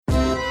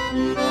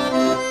Welcome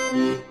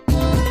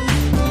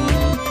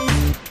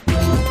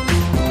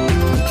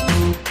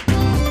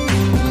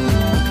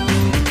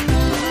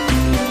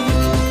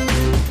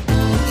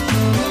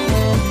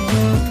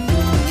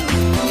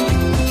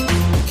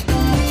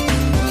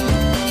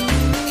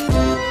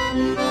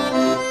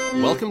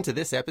to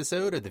this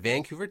episode of the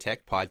Vancouver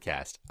Tech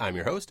Podcast. I'm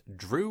your host,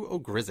 Drew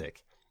Ogryzik,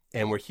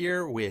 and we're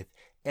here with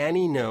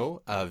Annie Ngo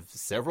of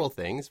several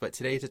things, but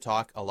today to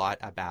talk a lot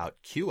about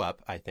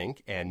QUp, I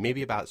think, and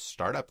maybe about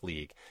Startup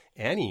League.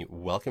 Annie,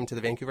 welcome to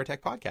the Vancouver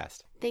Tech Podcast.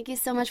 Thank you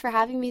so much for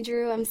having me,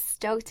 Drew. I'm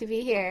stoked to be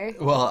here.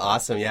 Well,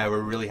 awesome. Yeah,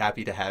 we're really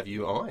happy to have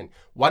you on.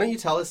 Why don't you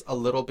tell us a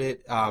little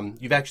bit?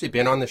 You've actually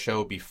been on the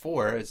show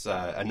before. It's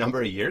a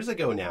number of years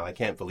ago now. I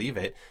can't believe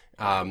it.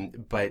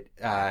 But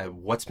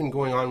what's been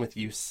going on with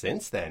you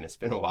since then? It's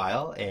been a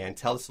while. And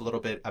tell us a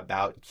little bit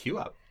about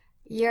QUp.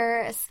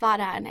 You're spot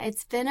on.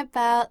 It's been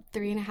about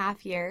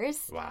 3.5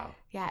 years. Wow.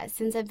 Yeah,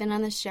 since I've been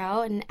on the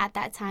show. And at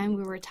that time,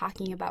 we were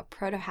talking about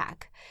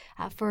ProtoHack.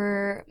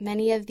 For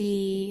many of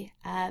the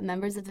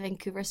members of the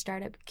Vancouver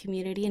startup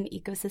community and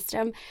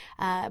ecosystem,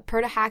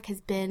 ProtoHack has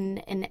been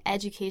an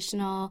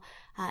educational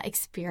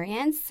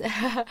experience,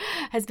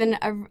 has been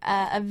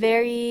a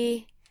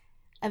very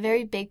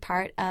big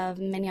part of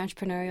many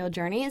entrepreneurial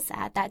journeys.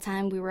 At that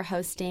time, we were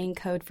hosting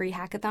code-free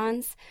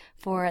hackathons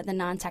for the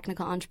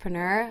non-technical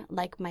entrepreneur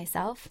like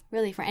myself,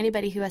 really for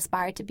anybody who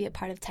aspired to be a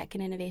part of tech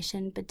and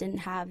innovation but didn't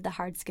have the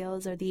hard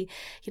skills or the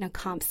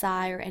comp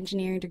sci or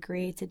engineering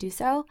degree to do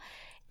so.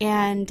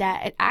 And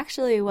it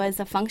actually was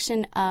a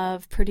function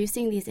of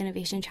producing these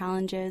innovation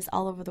challenges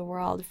all over the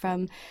world,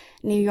 from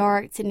New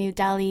York to New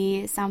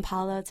Delhi, Sao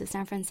Paulo to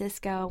San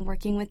Francisco,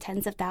 working with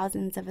tens of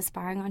thousands of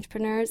aspiring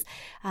entrepreneurs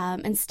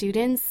and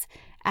students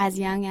as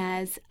young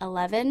as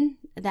 11,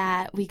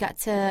 that we got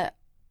to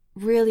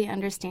really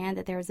understand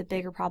that there was a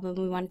bigger problem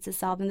we wanted to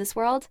solve in this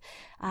world.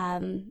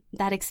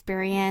 That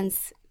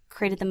experience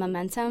created the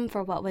momentum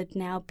for what would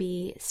now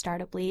be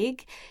Startup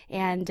League,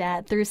 and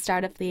through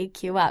Startup League,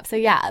 QUp. So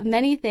yeah,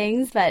 many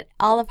things, but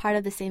all a part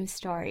of the same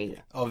story.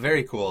 Oh,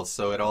 very cool.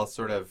 So it all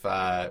sort of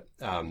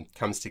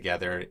comes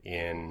together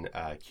in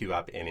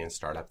QUp and in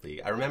Startup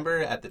League. I remember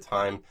at the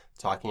time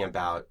talking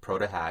about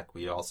ProtoHack.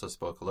 We also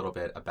spoke a little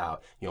bit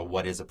about,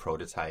 what is a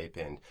prototype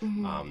and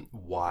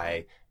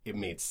why it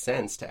made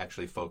sense to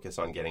actually focus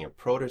on getting a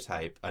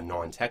prototype, a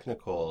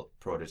non-technical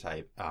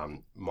prototype,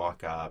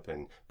 mock-up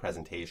and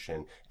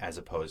presentation, as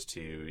opposed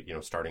to,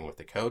 starting with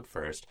the code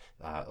first,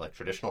 like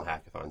traditional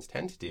hackathons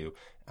tend to do.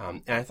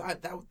 And I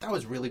thought that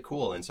was really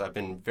cool. And so I've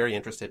been very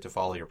interested to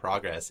follow your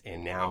progress.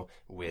 And now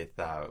with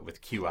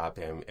QUp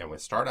and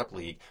with Startup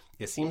League,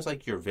 it seems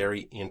like you're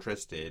very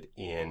interested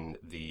in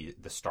the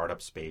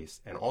startup space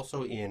and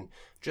also in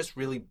just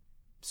really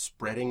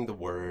spreading the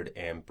word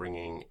and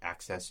bringing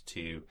access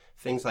to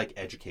things like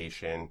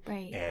education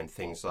and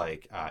things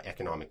like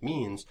economic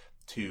means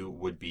to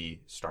would-be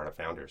startup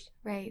founders.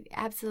 Right,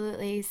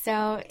 absolutely.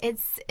 So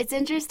it's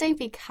interesting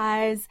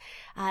because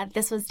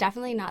this was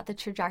definitely not the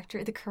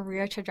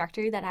career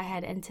trajectory that I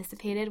had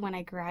anticipated when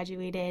I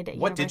graduated.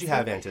 What did you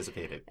have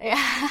anticipated?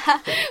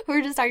 We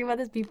were just talking about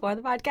this before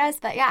the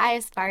podcast, but yeah, I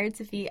aspired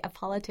to be a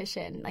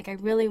politician. Like, I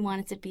really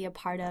wanted to be a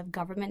part of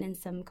government in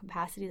some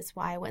capacity. That's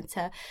why I went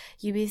to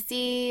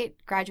UBC,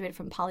 graduated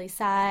from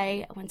poli-sci,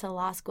 I went to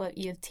law school at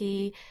U of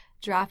T,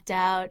 dropped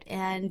out,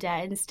 and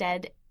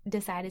instead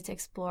decided to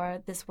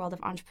explore this world of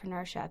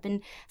entrepreneurship.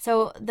 And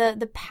so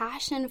the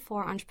passion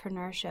for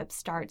entrepreneurship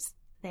starts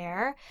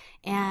there.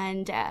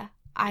 And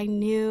I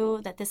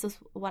knew that this was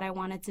what I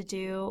wanted to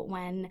do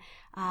when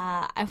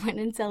I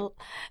went into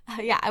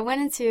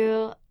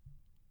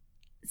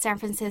San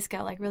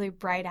Francisco, like really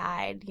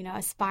bright-eyed,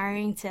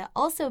 aspiring to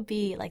also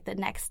be like the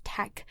next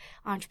tech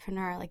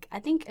entrepreneur. Like, I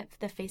think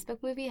the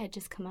Facebook movie had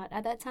just come out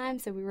at that time,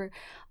 so we were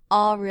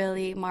all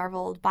really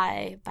marveled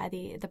by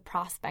the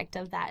prospect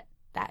of that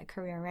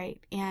career, right?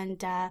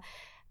 And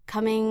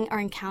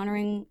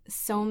encountering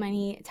so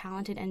many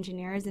talented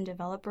engineers and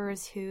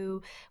developers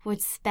who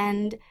would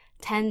spend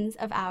tens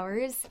of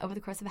hours over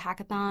the course of a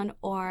hackathon,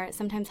 or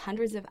sometimes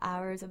hundreds of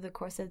hours over the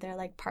course of their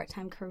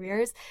part-time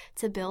careers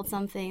to build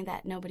something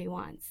that nobody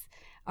wants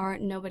or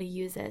nobody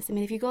uses. I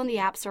mean, if you go in the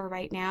App Store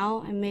right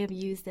now, I may have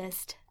used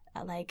this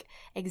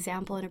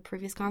example in a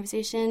previous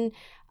conversation.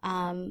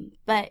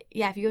 But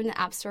yeah, if you go in the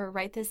App Store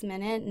right this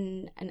minute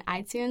and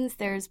iTunes,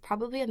 there's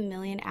probably 1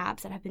 million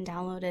apps that have been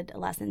downloaded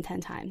less than 10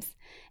 times.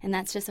 And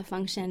that's just a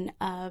function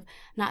of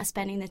not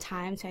spending the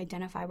time to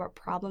identify what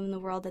problem in the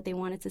world that they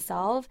wanted to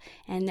solve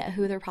and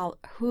who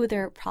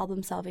they're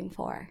problem solving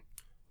for.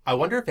 I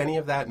wonder if any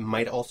of that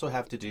might also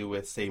have to do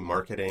with, say,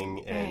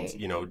 marketing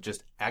and,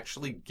 just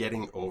actually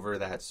getting over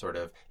that sort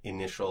of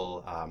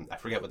initial, I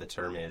forget what the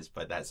term is,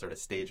 but that sort of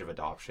stage of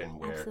adoption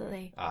where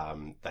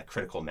that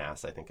critical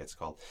mass, I think it's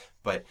called.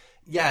 But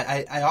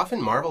yeah, I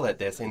often marvel at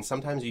this, and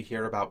sometimes you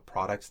hear about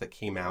products that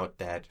came out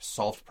that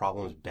solved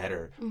problems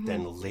better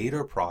than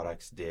later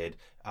products did,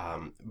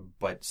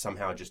 but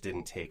somehow just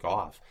didn't take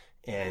off.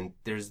 And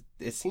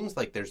it seems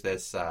like there's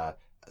this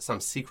some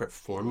secret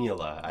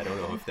formula. I don't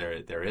know if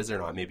there is or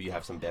not. Maybe you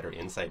have some better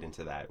insight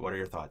into that. What are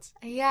your thoughts?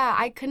 Yeah,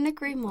 I couldn't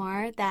agree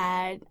more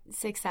that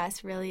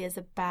success really is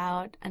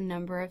about a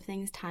number of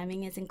things.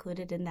 Timing is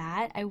included in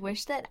that. I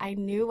wish that I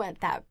knew what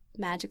that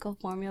magical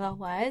formula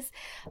was,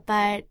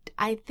 but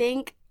I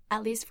think,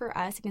 at least for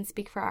us, I can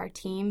speak for our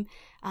team,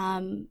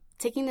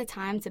 taking the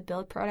time to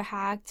build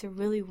ProtoHack, to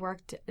really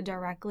work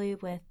directly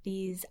with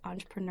these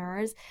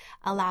entrepreneurs,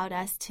 allowed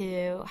us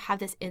to have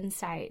this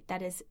insight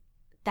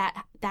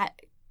that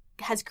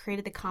has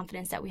created the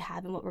confidence that we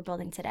have in what we're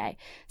building today.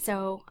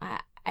 So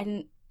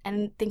I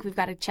didn't think we've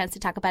got a chance to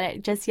talk about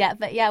it just yet,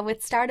 but yeah,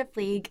 with Startup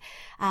League,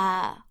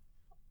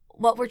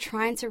 what we're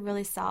trying to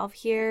really solve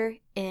here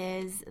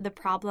is the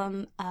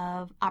problem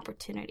of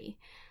opportunity.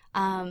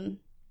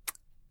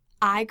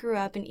 I grew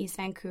up in East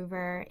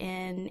Vancouver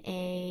in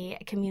a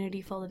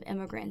community full of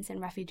immigrants and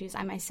refugees.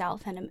 I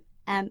myself am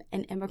an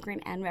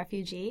immigrant and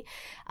refugee,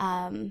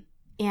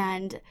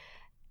 and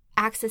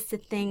access to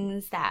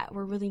things that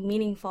were really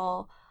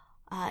meaningful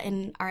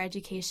in our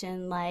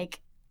education,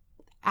 like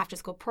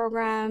after-school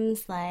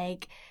programs,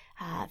 like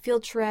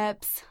field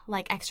trips,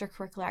 like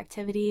extracurricular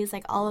activities,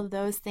 like all of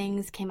those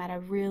things came at a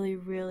really,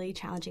 really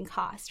challenging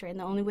cost, right? And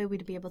the only way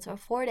we'd be able to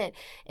afford it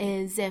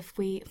is if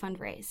we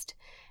fundraised.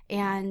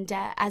 And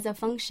as a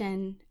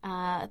function,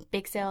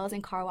 bake sales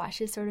and car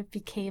washes sort of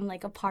became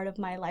like a part of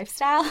my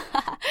lifestyle.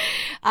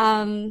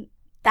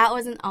 That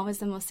wasn't always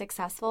the most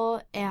successful.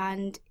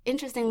 And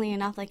interestingly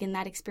enough, like in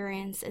that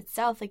experience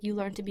itself, like you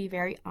learn to be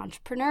very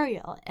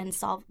entrepreneurial and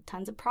solve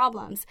tons of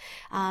problems.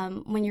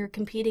 When you're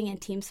competing in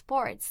team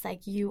sports,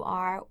 like you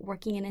are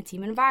working in a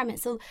team environment.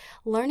 So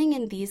learning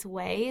in these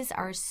ways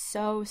are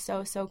so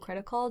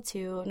critical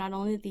to not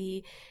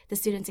only the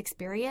student's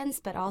experience,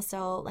 but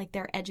also like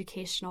their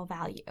educational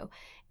value.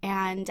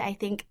 And I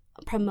think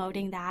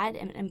promoting that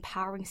and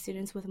empowering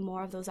students with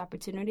more of those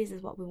opportunities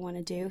is what we want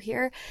to do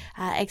here,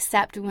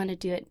 except we want to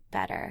do it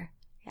better.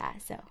 Yeah,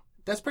 so.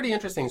 That's pretty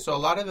interesting. So a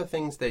lot of the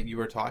things that you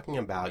were talking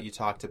about, you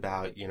talked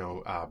about,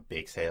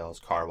 bake sales,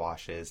 car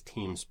washes,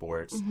 team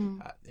sports,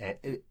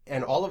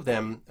 and all of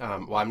them,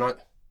 well, I'm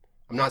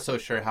not so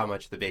sure how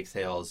much the bake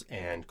sales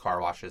and car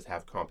washes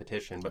have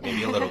competition, but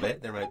maybe a little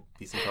bit. There might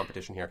be some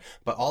competition here.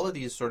 But all of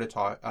these sort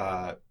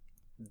of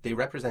they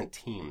represent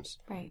teams.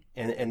 Right.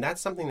 And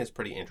that's something that's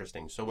pretty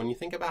interesting. So when you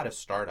think about a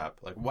startup,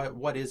 like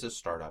what is a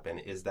startup, and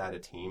is that a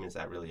team? Is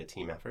that really a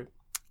team effort?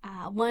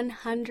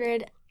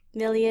 100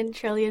 million,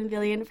 trillion,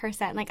 billion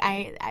 %. Like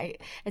I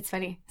it's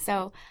funny.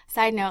 So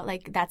side note,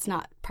 like that's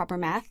not proper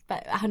math,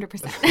 but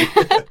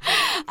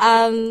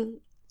 100%.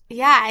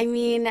 Yeah, I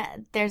mean,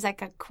 there's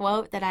like a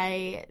quote that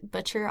I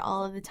butcher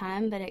all of the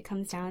time, but it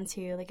comes down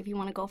to like if you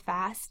want to go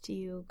fast,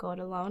 you go it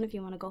alone. If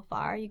you want to go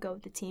far, you go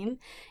with the team.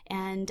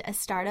 And a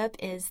startup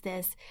is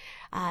this,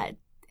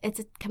 it's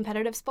a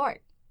competitive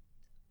sport.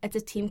 It's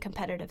a team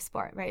competitive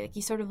sport, right? Like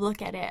you sort of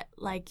look at it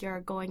like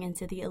you're going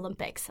into the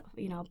Olympics,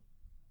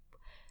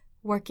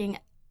 working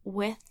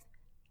with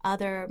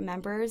other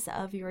members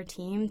of your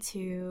team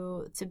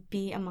to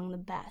be among the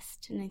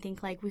best. And I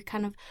think like we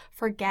kind of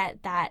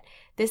forget that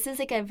this is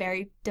like a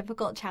very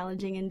difficult,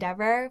 challenging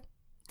endeavor.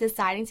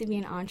 Deciding to be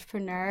an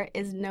entrepreneur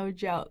is no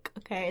joke.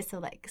 Okay, so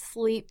like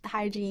sleep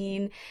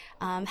hygiene,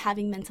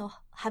 having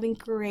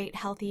great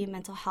healthy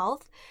mental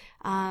health,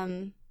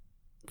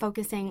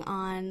 focusing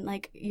on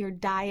like your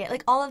diet,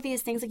 like all of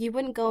these things. Like you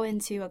wouldn't go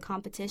into a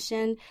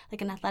competition,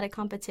 like an athletic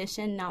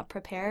competition, not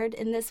prepared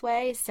in this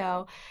way.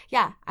 So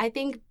yeah, I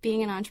think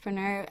being an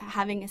entrepreneur,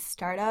 having a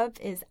startup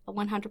is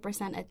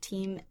 100% a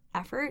team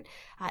effort.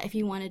 If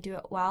you want to do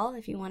it well,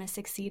 if you want to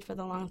succeed for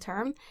the long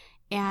term,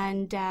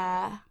 and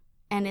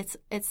it's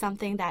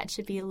something that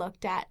should be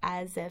looked at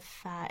as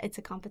if it's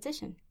a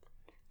competition.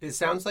 It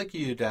sounds like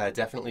you'd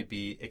definitely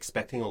be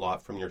expecting a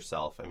lot from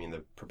yourself. I mean,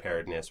 the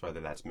preparedness,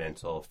 whether that's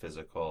mental,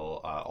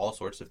 physical, all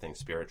sorts of things,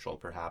 spiritual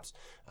perhaps.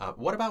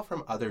 What about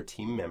from other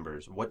team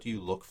members? What do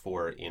you look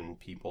for in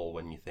people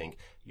when you think,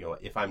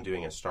 if I'm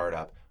doing a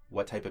startup,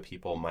 what type of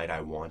people might I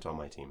want on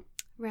my team?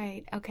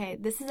 Right. Okay.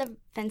 This is a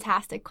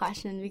fantastic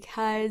question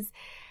because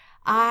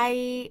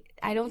I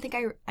don't think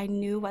I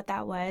knew what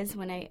that was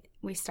when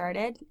we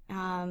started.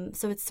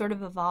 So it's sort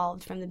of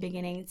evolved from the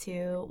beginning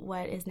to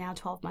what is now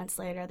 12 months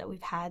later that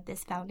we've had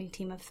this founding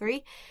team of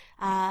 3.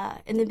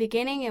 In the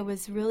beginning, it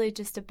was really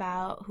just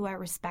about who I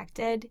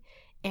respected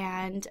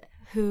and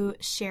who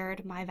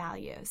shared my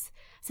values.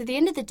 So at the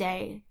end of the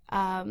day,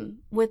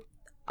 with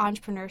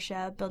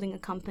entrepreneurship, building a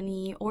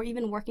company, or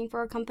even working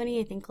for a company,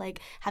 I think like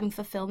having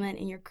fulfillment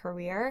in your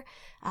career,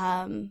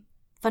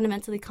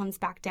 fundamentally comes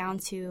back down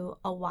to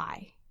a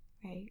why,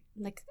 right?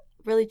 Like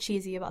really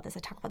cheesy about this. I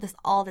talk about this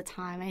all the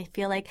time. I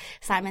feel like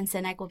Simon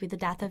Sinek will be the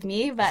death of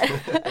me, but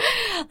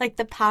like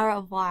the power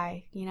of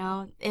why,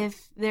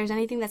 if there's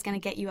anything that's going to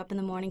get you up in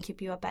the morning, keep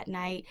you up at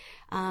night,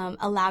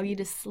 allow you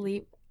to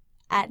sleep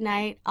at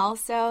night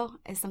also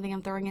is something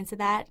I'm throwing into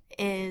that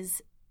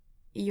is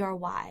your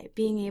why.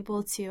 Being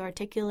able to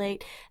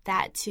articulate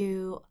that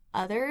to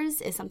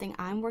others is something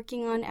I'm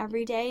working on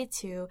every day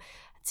to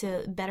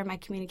to better my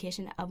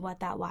communication of what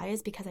that why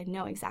is, because I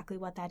know exactly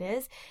what that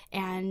is,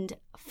 and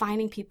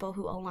finding people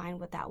who align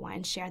with that why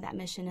and share that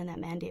mission and that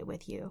mandate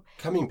with you.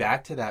 Coming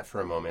back to that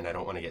for a moment, I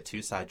don't want to get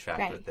too sidetracked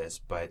Right. with this,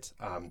 but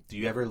do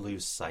you ever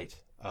lose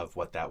sight of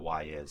what that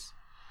why is?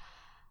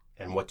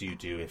 And what do you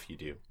do if you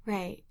do?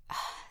 Right.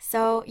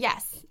 So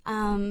yes,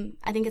 I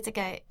think it's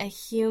like a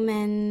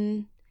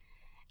human.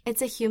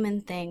 It's a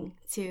human thing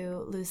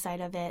to lose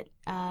sight of it.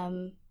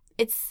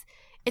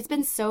 It's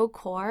been so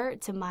core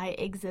to my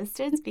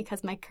existence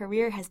because my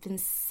career has been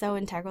so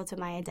integral to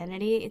my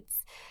identity.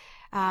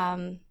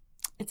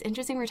 It's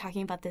interesting we're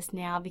talking about this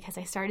now because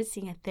I started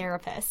seeing a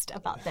therapist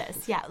about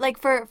this. Yeah, like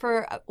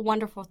for a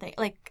wonderful thing.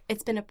 Like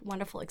it's been a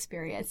wonderful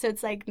experience. So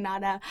it's like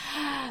not a.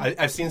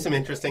 I've seen some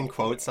interesting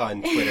quotes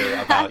on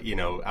Twitter about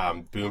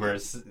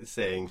boomers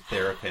saying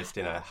therapist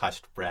in a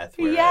hushed breath,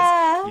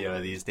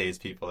 whereas these days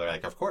people are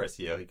like, of course,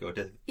 you go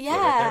to a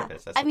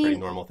therapist. That's a pretty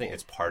normal thing.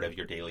 It's part of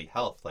your daily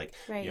health. Like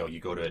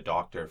you go to a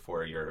doctor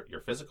for your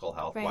physical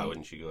health. Right. Why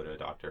wouldn't you go to a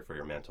doctor for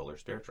your mental or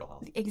spiritual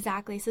health?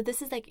 Exactly. So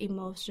this is like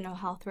emotional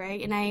health,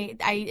 right? And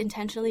I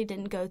intentionally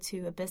didn't go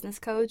to a business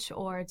coach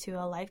or to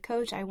a life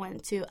coach. I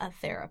went to a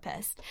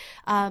therapist.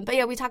 But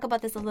yeah, we talk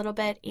about this a little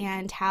bit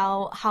and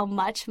how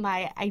much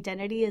my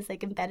identity is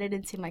like embedded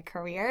into my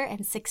career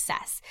and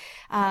success.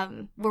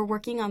 We're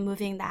working on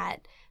moving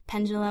that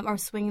pendulum or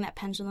swinging that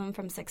pendulum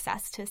from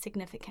success to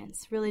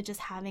significance, really just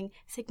having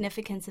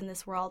significance in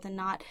this world and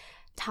not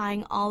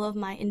tying all of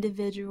my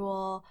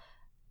individual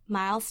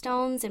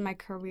milestones in my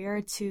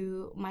career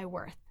to my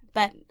worth.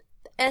 But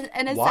and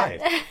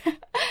why?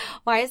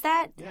 Why is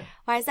that? Yeah.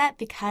 Why is that?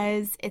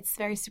 Because it's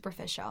very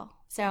superficial.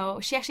 So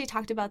she actually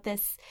talked about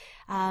this.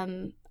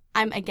 I'm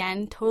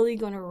again totally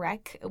going to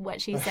wreck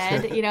what she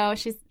said.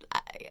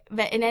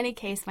 But in any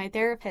case, my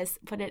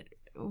therapist put it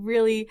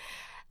really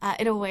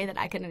in a way that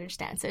I can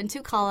understand. So in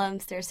 2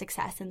 columns, there's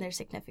success and there's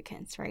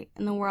significance, right?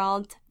 In the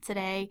world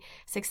today,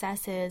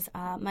 success is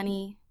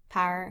money,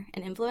 power,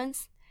 and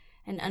influence.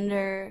 And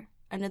under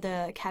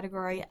the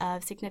category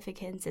of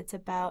significance, it's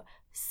about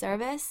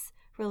service,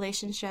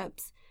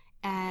 relationships,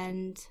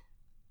 and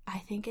I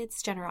think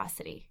it's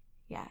generosity.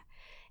 Yeah.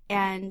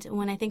 And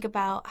when I think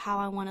about how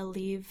I want to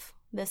leave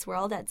this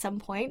world at some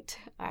point,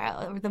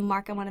 or the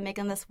mark I want to make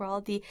on this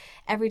world, the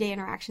everyday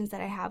interactions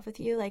that I have with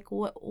you, like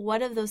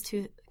what of those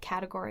 2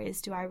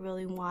 categories do I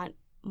really want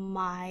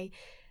my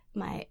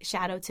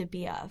shadow to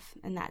be of?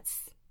 And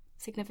that's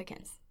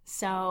significance.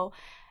 So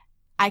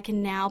I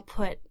can now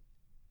put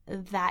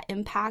that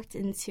impact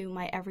into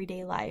my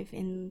everyday life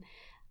in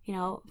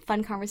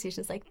fun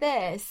conversations like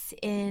this,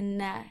 in,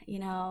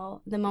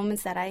 the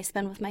moments that I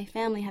spend with my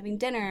family having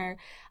dinner.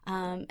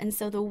 And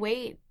so the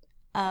weight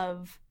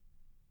of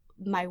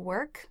my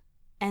work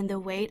and the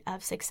weight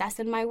of success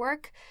in my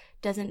work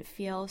doesn't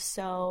feel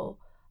so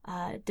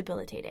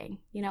debilitating.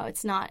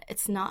 It's not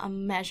a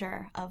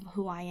measure of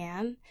who I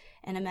am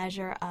and a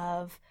measure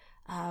of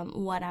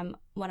what I'm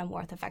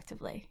worth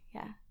effectively.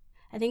 Yeah.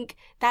 I think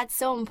that's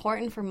so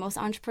important for most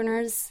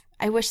entrepreneurs.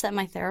 I wish that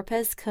my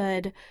therapist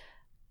could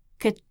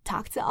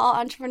talk to all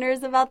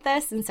entrepreneurs about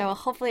this. And so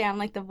hopefully I'm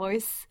like the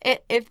voice.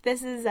 If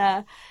this is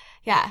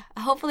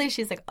hopefully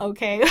she's like,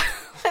 okay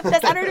with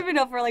this. I don't even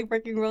know if we're like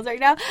breaking rules right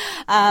now.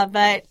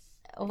 But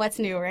what's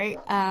new, right?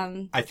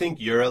 I think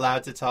you're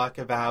allowed to talk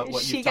about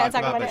what you talked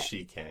about, but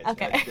she can't.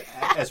 Okay.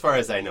 As far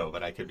as I know,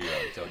 but I could be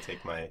wrong. Don't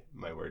take my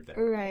word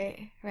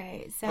there.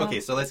 Right.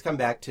 So let's come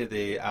back to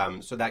the,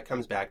 so that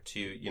comes back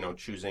to,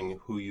 choosing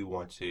who you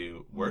want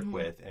to work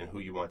with and who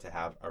you want to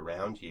have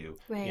around you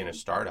in a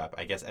startup.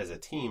 I guess as a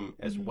team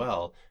as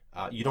well,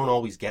 you don't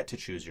always get to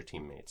choose your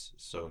teammates.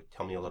 So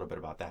tell me a little bit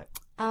about that.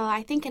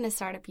 I think in a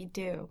startup you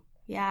do.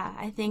 Yeah.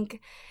 I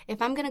think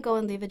if I'm going to go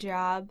and leave a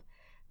job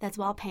that's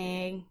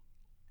well-paying,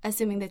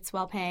 assuming that's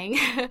well-paying,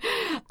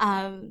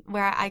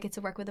 where I get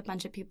to work with a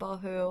bunch of people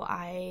who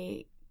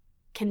I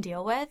can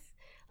deal with,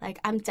 like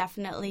I'm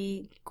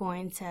definitely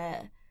going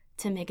to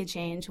make a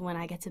change when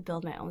I get to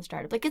build my own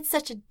startup. Like it's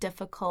such a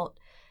difficult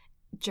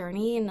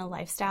journey and a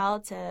lifestyle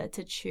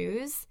to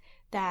choose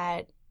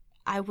that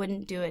I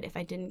wouldn't do it if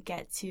I didn't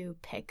get to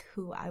pick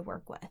who I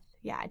work with.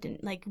 Yeah, I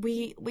didn't like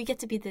we get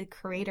to be the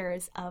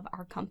creators of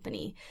our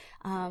company.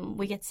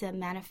 We get to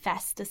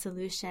manifest the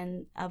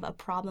solution of a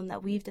problem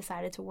that we've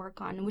decided to work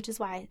on, which is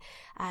why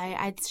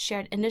I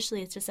shared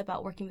initially it's just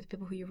about working with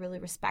people who you really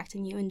respect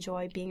and you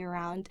enjoy being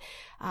around,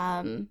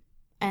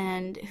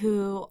 and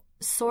who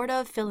sort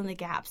of fill in the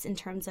gaps in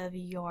terms of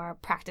your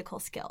practical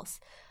skills.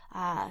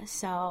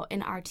 So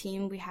in our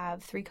team, we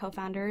have 3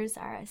 co-founders,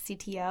 our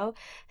CTO,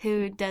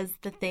 who does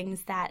the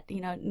things that,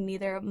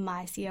 neither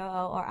my COO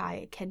or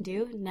I can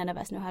do. None of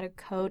us know how to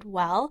code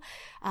well.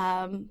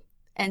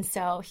 And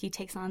so he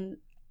takes on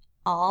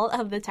all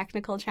of the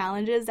technical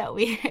challenges that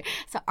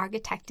so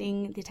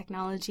architecting the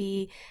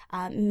technology,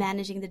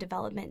 managing the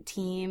development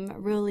team,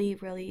 really,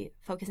 really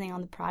focusing on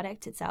the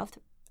product itself.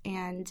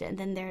 And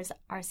then there's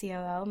our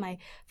COO, my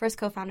first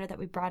co-founder that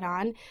we brought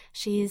on.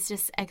 She's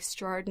just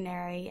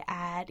extraordinary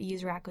at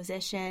user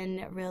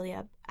acquisition, really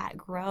at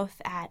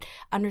growth, at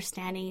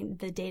understanding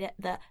the data,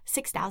 the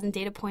 6,000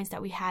 data points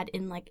that we had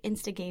in like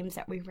Insta games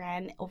that we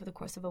ran over the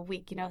course of a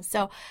week,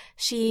 So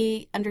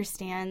she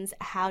understands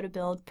how to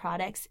build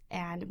products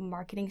and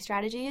marketing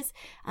strategies.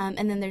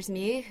 And then there's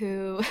me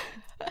who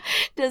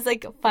does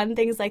like fun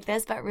things like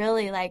this, but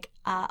really like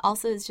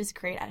also is just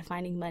great at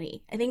finding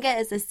money. I think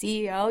as a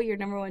CEO, your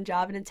number one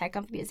job in a tech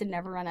company is to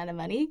never run out of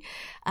money.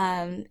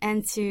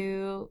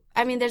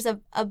 There's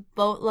a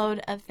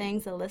boatload of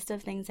things, a list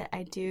of things that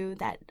I do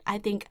that I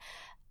think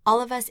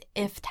all of us,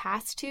 if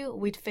tasked to,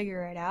 we'd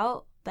figure it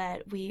out,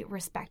 but we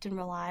respect and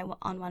rely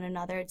on one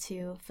another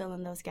to fill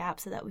in those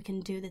gaps so that we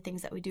can do the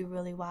things that we do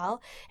really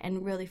well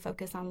and really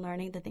focus on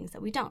learning the things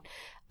that we don't.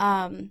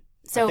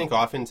 I think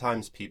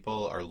oftentimes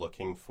people are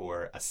looking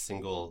for a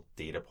single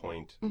data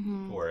point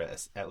or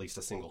at least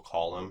a single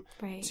column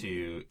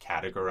to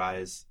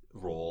categorize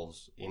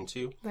roles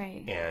into.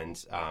 Right.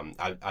 And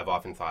I've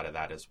often thought of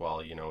that as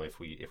well. If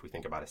we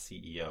think about a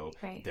CEO,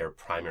 their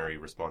primary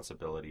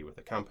responsibility with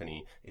a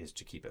company is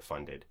to keep it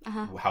funded,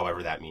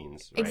 however that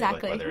means. Right?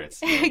 Exactly. Like whether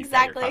it's you've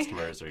got your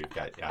customers or you've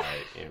got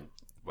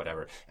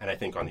whatever. And I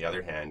think on the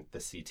other hand, the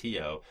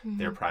CTO,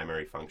 their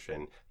primary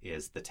function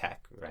is the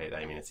tech, right?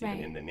 I mean, it's even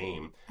in the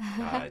name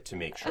to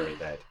make sure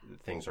that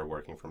things are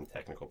working from a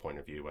technical point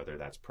of view, whether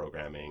that's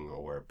programming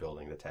or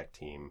building the tech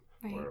team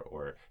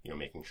or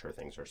making sure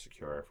things are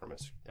secure from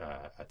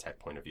a tech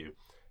point of view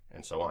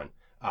and so on.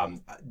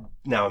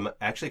 Now, I'm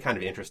actually kind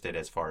of interested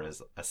as far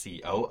as a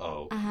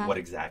COO, what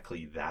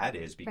exactly that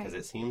is, because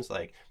it seems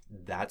like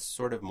that's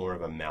sort of more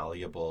of a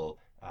malleable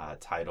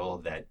title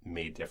that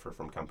may differ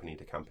from company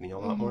to company a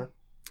lot more.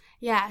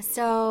 Yeah,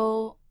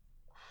 so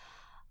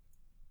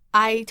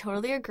I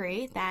totally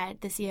agree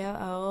that the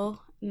COO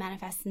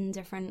manifests in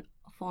different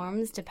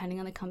forms depending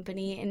on the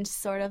company, and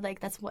sort of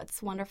like that's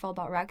what's wonderful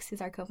about Rex,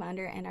 who's our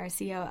co-founder and our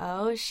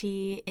COO.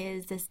 She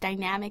is this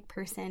dynamic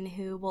person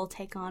who will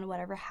take on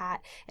whatever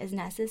hat is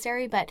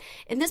necessary, but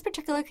in this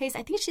particular case,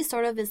 I think she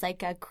sort of is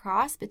like a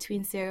cross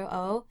between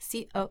COO,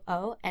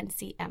 and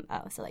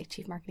CMO, so like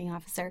Chief Marketing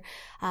Officer,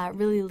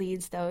 really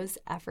leads those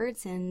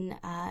efforts in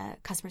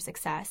customer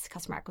success,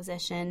 customer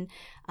acquisition,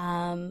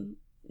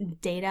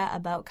 data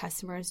about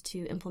customers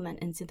to implement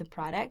into the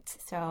product.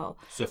 So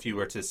if you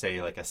were to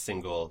say like a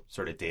single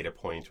sort of data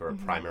point or a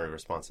primary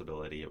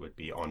responsibility, it would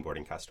be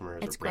onboarding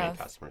customers or bringing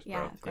customers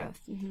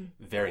growth.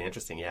 Very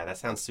interesting. Yeah, that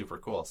sounds super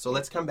cool. So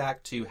let's come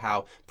back to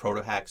how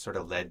ProtoHack sort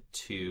of led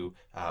to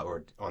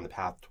or on the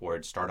path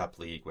towards Startup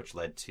League, which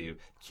led to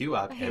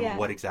QUp and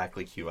what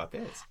exactly QUp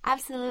is.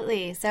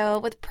 Absolutely. So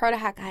with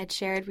ProtoHack, I had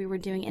shared we were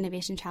doing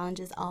innovation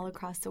challenges all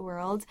across the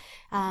world.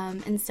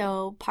 And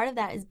so part of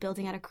that is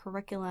building out a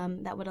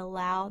curriculum that would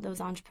allow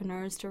those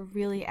entrepreneurs to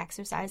really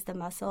exercise the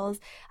muscles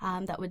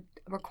that would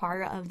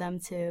require of them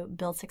to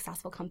build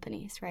successful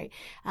companies, right?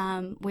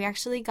 We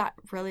actually got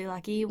really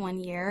lucky one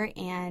year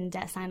and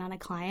signed on a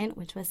client,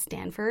 which was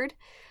Stanford.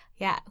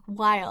 Yeah,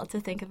 wild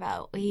to think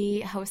about.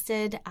 We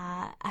hosted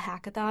a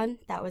hackathon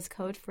that was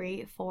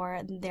code-free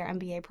for their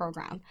MBA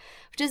program,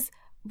 which is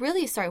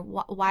really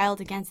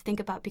wild again to think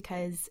about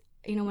because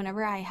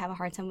whenever I have a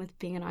hard time with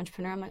being an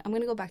entrepreneur, I'm like, I'm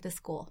going to go back to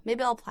school.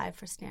 Maybe I'll apply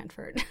for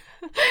Stanford.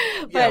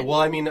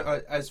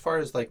 As far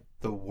as like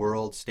the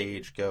world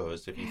stage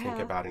goes, if you think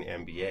about an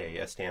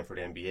MBA, a Stanford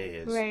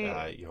MBA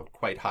is,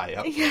 quite high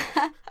up.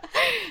 Yeah.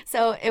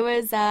 So it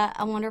was a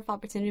wonderful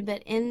opportunity.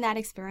 But in that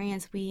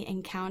experience, we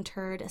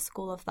encountered a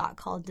school of thought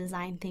called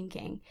design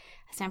thinking.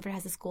 Stanford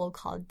has a school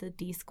called the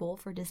D School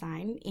for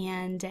Design.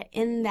 And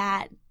in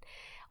that,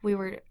 we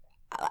were...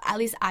 at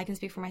least I can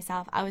speak for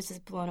myself, I was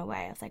just blown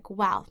away. I was like,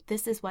 wow,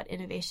 this is what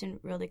innovation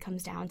really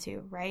comes down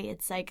to, right?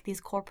 It's like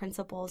these core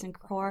principles and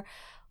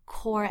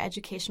core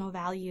educational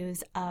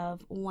values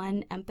of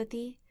 1,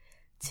 empathy,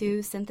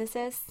 2,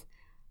 synthesis,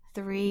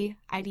 3,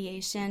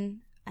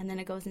 ideation, and then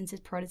it goes into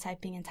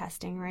prototyping and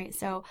testing, right?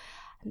 So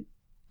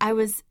I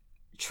was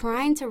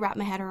trying to wrap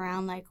my head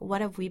around like,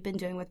 what have we been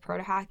doing with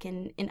ProtoHack,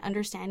 and in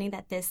understanding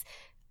that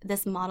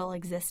this model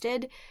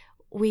existed,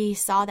 we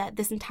saw that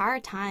this entire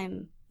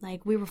time,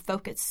 like we were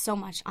focused so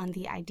much on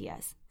the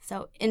ideas.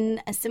 So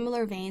in a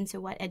similar vein to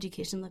what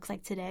education looks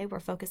like today, we're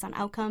focused on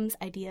outcomes,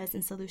 ideas,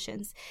 and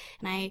solutions.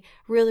 And I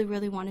really,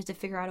 really wanted to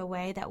figure out a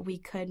way that we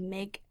could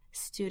make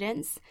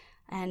students,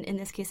 and in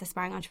this case,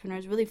 aspiring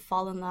entrepreneurs, really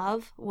fall in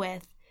love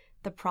with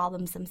the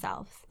problems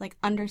themselves, like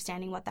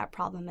understanding what that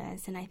problem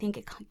is. And I think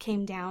it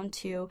came down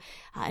to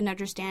an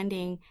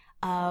understanding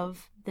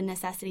of the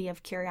necessity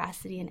of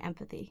curiosity and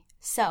empathy.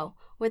 So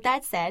with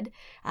that said,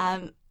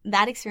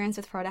 that experience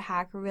with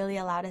ProtoHack really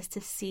allowed us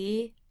to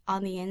see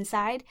on the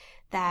inside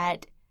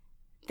that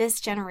this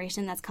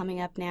generation that's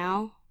coming up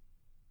now,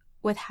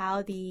 with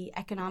how the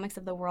economics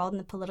of the world and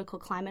the political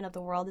climate of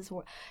the world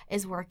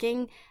is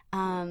working,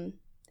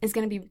 is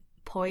going to be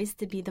poised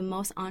to be the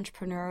most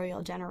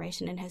entrepreneurial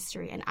generation in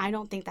history. And I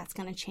don't think that's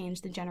going to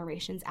change the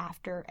generations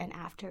after and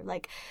after.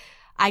 Like,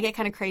 I get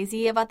kind of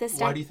crazy about this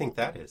stuff. Why do you think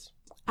that is?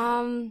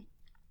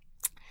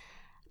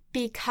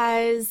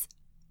 Because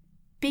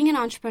being an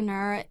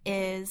entrepreneur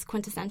is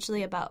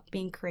quintessentially about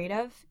being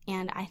creative.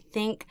 And I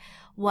think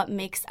what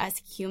makes us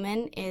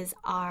human is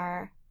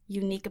our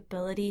unique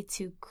ability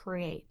to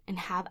create and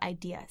have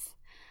ideas.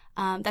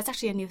 That's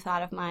actually a new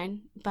thought of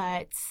mine,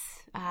 but,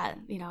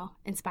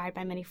 inspired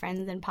by many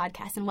friends and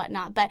podcasts and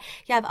whatnot. But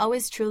yeah, I've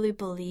always truly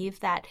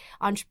believed that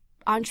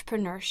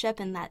entrepreneurship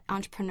and that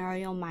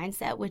entrepreneurial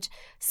mindset, which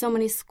so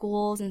many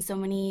schools and so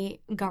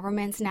many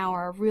governments now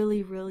are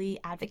really, really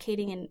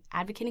advocating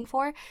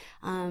for,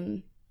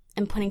 and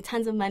putting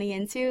tons of money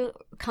into,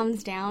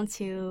 comes down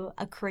to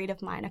a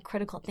creative mind, a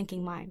critical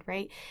thinking mind,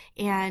 right?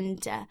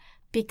 And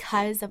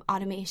because of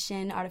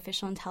automation,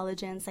 artificial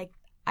intelligence, like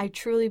I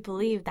truly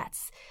believe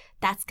that's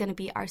going to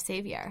be our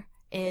savior,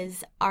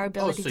 is our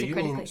ability to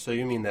critically. So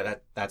you mean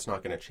that's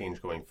not going to change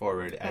going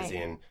forward, as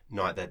Right. in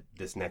not that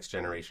this next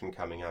generation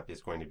coming up is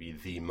going to be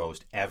the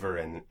most ever,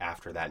 and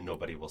after that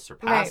nobody will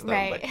surpass them,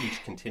 Right. but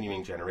each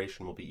continuing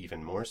generation will be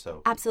even more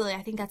so. Absolutely.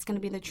 I think that's going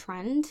to be the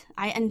trend.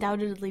 I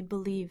undoubtedly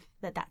believe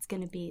that that's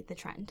going to be the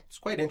trend. It's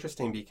quite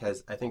interesting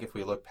because I think if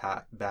we look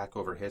back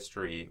over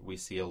history, we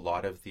see a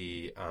lot of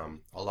the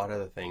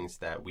things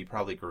that we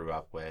probably grew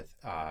up with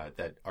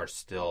that are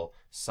still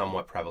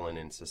somewhat prevalent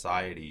in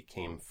society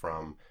came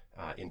from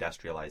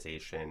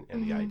industrialization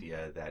and the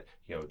idea that,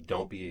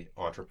 don't be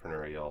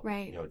entrepreneurial,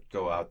 Right.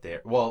 Go out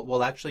there.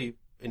 Well, actually,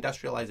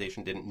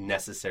 industrialization didn't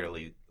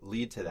necessarily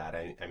lead to that.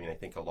 I mean, I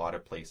think a lot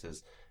of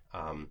places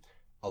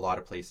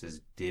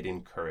did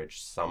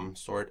encourage some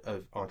sort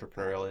of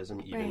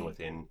entrepreneurialism, even Right.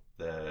 within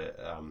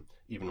the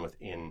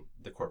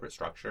corporate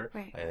structure.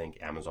 Right. I think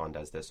Amazon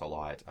does this a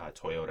lot.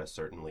 Toyota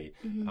certainly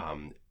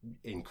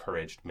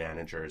encouraged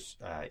managers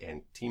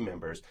and team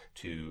members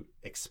to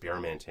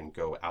experiment and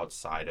go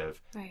outside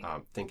of, Right.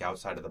 think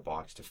outside of the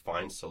box to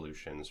find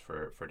solutions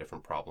for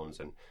different problems,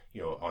 and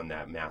on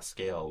that mass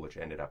scale, which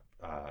ended up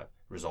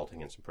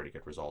resulting in some pretty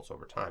good results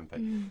over time.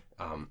 But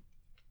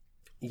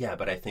yeah,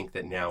 but I think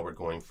that now we're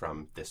going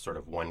from this sort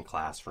of one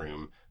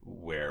classroom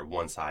where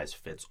one size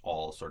fits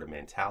all sort of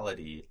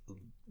mentality,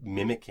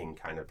 mimicking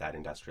kind of that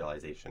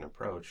industrialization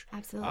approach,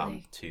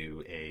 Absolutely.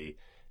 to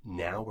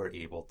now we're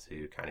able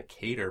to kind of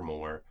cater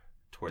more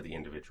toward the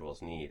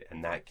individual's need,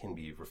 and that can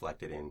be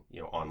reflected in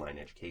online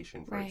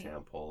education, for Right.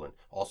 example, and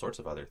all sorts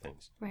of other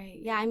things. Right.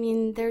 Yeah. I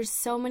mean, there's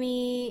so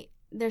many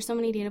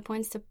data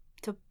points to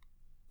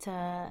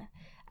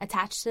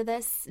attach to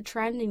this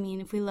trend. I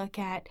mean, if we look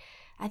at,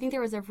 I think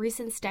there was a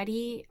recent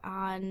study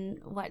on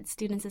what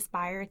students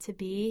aspire to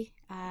be,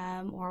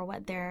 or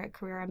what their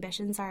career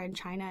ambitions are in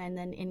China and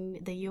then in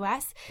the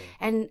U.S.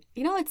 And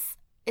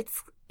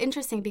it's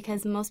interesting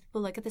because most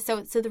people look at this.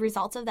 So the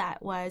results of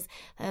that was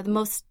the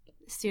most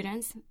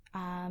students,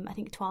 I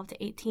think 12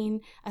 to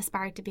 18,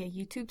 aspired to be a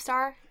YouTube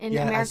star in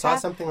America. I saw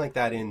something like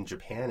that in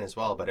Japan as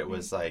well, but it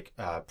was like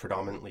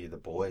predominantly the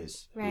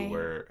boys Right. who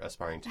were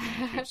aspiring to be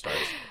YouTube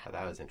stars.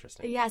 That was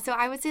interesting. Yeah, so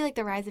I would say like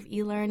the rise of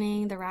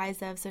e-learning, the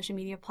rise of social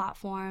media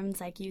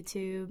platforms like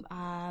YouTube,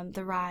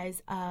 the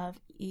rise of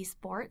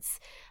esports.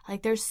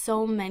 Like there's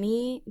so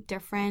many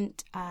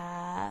different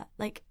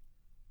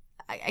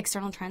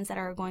external trends that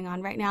are going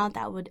on right now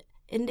that would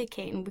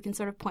indicate, and we can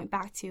sort of point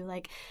back to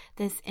like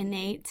this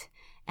innate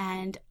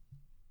and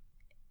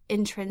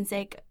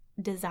intrinsic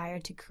desire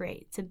to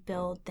create, to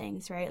build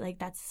things, right? Like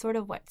that's sort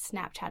of what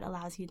Snapchat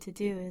allows you to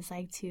do, is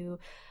like to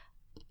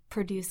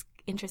produce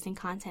interesting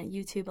content.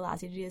 YouTube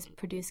allows you to do is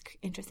produce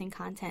interesting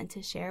content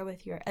to share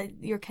with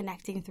you're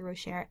connecting through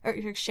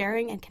you're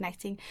sharing and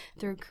connecting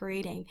through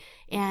creating.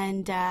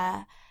 And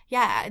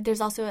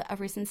there's also a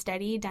recent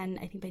study done,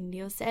 I think, by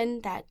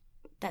Nielsen that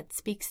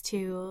speaks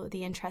to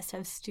the interest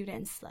of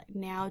students like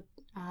now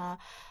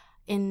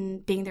in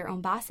being their own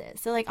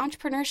bosses. So like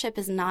entrepreneurship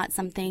is not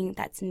something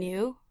that's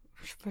new,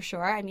 for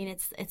sure. I mean,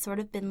 it's sort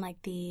of been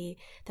like the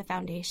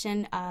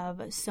foundation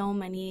of so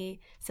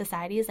many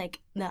societies, like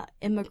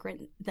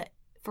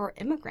for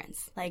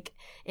immigrants, like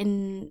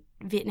in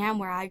Vietnam,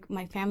 where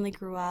my family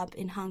grew up,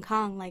 in Hong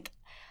Kong, like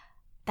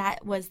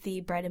that was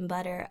the bread and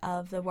butter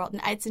of the world.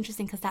 And it's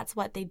interesting because that's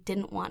what they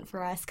didn't want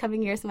for us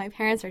coming here. So my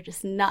parents are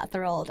just not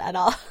thrilled at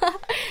all.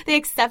 They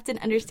accept and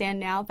understand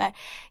now. But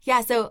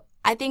yeah, so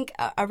I think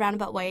a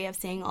roundabout way of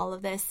saying all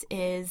of this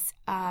is,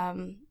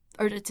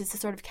 or to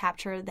sort of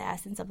capture the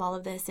essence of all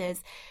of this,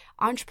 is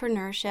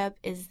entrepreneurship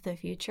is the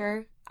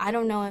future. I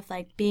don't know if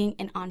like being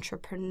an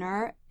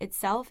entrepreneur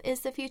itself is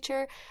the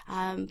future,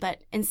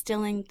 but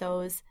instilling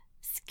those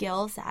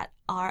skills that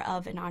are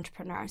of an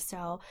entrepreneur.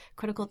 So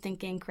critical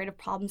thinking, creative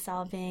problem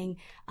solving,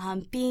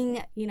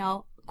 being,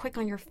 quick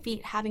on your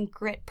feet, having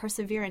grit,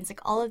 perseverance, like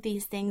all of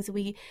these things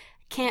we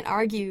can't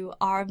argue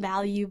are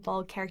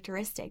valuable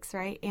characteristics,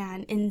 right?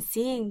 And in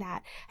seeing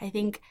that, I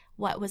think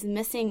what was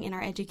missing in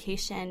our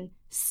education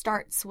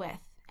starts with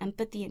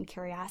empathy and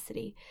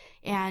curiosity.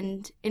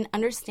 And in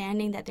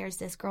understanding that there's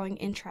this growing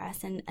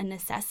interest and a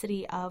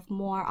necessity of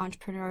more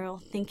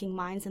entrepreneurial thinking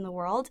minds in the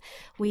world,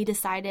 we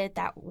decided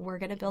that we're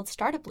going to build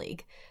Startup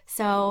League.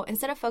 So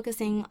instead of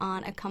focusing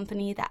on a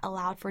company that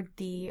allowed for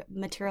the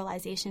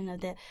materialization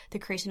of the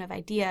creation of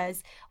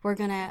ideas, we're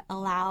going to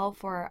allow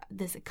for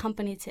this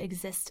company to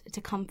exist,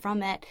 to come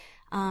from it,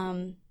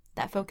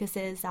 that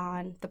focuses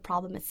on the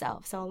problem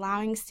itself. So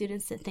allowing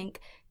students to think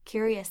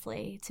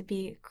curiously, to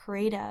be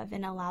creative,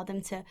 and allow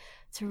them to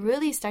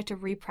really start to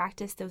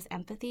re-practice those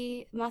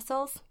empathy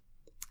muscles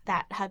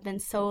that have been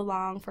so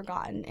long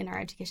forgotten in our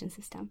education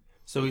system.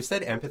 So we've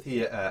said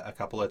empathy a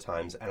couple of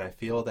times, and I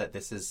feel that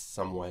this is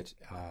somewhat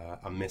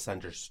a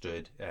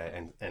misunderstood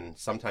and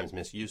sometimes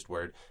misused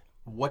word.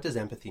 What does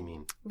empathy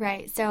mean?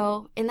 Right.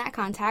 So in that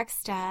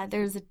context,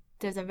 there's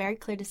a very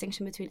clear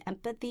distinction between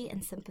empathy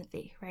and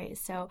sympathy, right?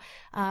 So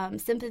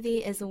sympathy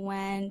is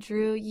when,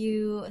 Drew,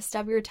 you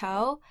stub your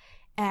toe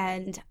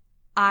and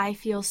I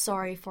feel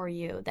sorry for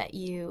you that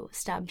you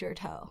stubbed your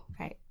toe,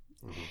 right?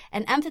 Mm-hmm.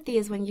 And empathy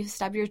is when you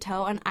stub your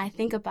toe and I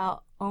think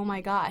about, oh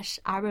my gosh,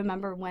 I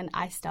remember when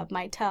I stubbed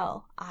my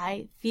toe.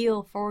 I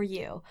feel for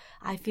you.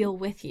 I feel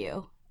with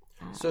you.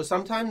 So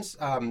sometimes,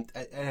 and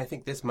I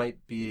think this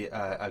might be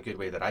a good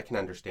way that I can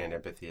understand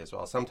empathy as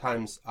well.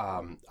 Sometimes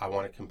I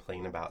want to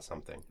complain about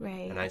something.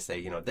 Right. And I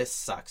say, this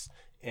sucks.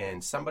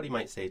 And somebody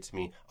might say to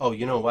me, oh,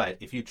 you know what?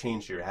 If you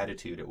changed your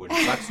attitude, it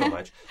wouldn't suck so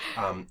much.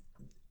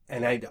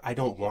 And I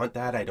don't want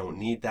that. I don't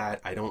need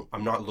that.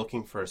 I'm not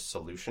looking for a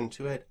solution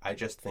to it. I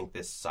just think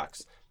this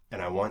sucks.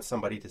 And I want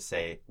somebody to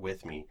say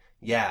with me,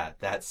 yeah,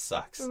 that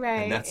sucks.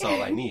 Right. And that's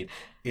all I need.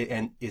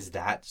 And is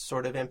that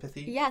sort of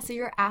empathy? Yeah, so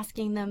you're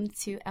asking them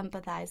to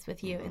empathize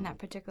with you in that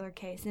particular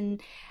case. And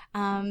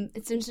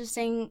it's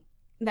interesting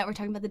that we're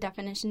talking about the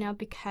definition now,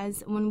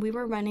 because when we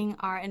were running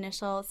our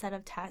initial set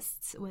of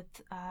tests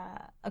with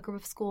a group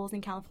of schools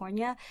in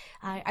California,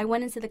 I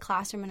went into the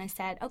classroom and I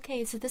said,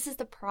 okay, so this is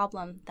the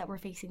problem that we're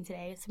facing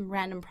today. It's some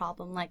random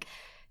problem like,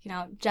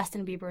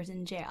 Justin Bieber's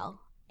in jail.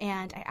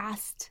 And I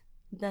asked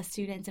the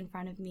students in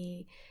front of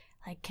me,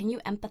 like, can you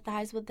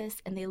empathize with this?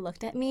 And they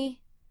looked at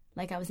me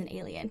like I was an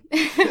alien.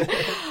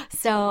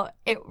 So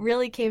it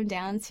really came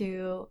down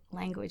to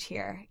language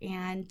here.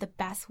 And the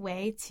best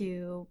way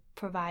to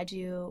provide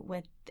you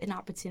with an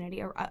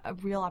opportunity, or a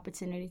real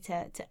opportunity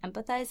to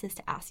empathize, is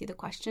to ask you the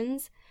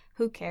questions,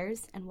 who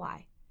cares and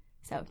why?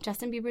 So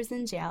Justin Bieber's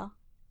in jail.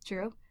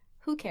 Drew,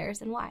 who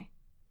cares and why?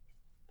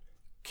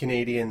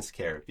 Canadians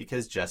care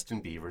because Justin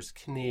Bieber's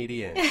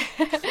Canadian.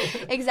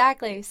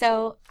 Exactly.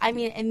 So,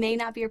 it may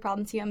not be a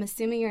problem to you. I'm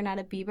assuming you're not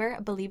a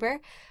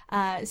believer.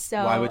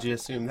 So why would you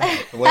assume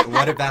that?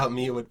 What about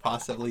me would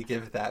possibly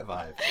give that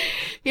vibe?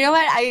 You know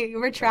what? I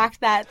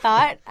retract that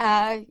thought.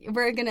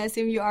 We're going to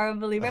assume you are a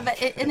believer. But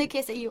in the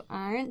case that you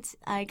aren't,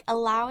 like,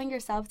 allowing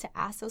yourself to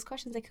ask those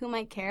questions, like who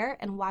might care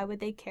and why would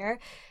they care,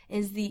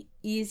 is the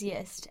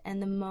easiest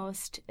and the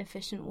most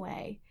efficient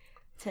way.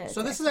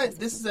 So this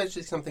is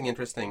actually something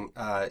interesting.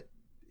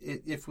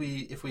 If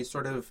we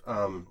sort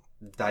of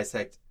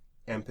dissect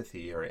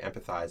empathy or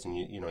empathize, and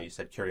you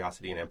said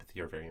curiosity and empathy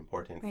are very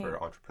important for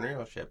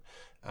entrepreneurship,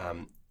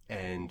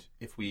 and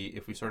if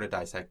we sort of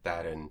dissect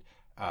that and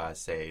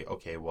say,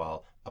 okay,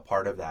 well, a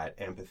part of that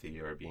empathy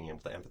or being able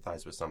to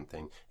empathize with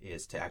something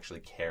is to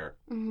actually care.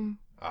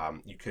 Mm-hmm.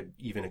 You could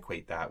even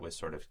equate that with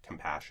sort of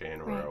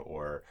compassion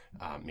or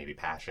maybe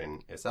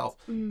passion itself.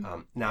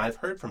 Mm-hmm. Now, I've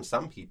heard from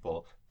some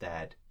people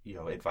that,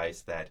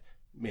 advice that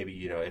maybe,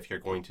 if you're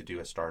going to do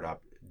a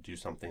startup, do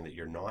something that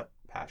you're not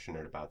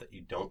passionate about, that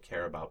you don't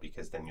care about,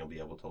 because then you'll be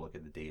able to look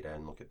at the data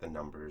and look at the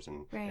numbers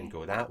and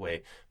go that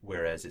way.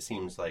 Whereas it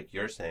seems like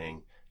you're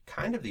saying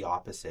kind of the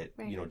opposite,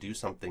 do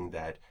something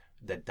that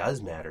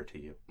does matter to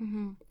you.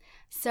 Mm-hmm.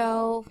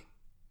 So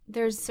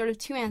there's sort of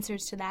two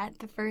answers to that.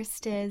 The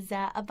first is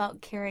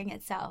about caring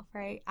itself,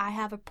 right? I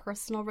have a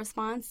personal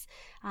response,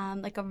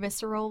 like a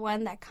visceral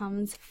one that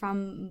comes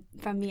from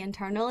me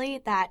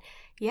internally, that,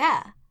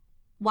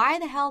 why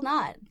the hell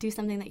not do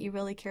something that you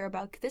really care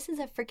about? This is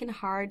a freaking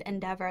hard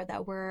endeavor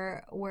that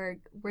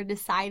we're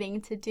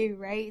deciding to do,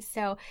 right?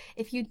 So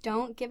if you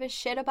don't give a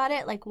shit about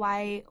it, like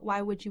why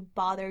would you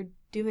bother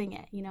doing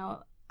it?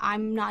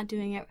 I'm not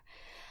doing it.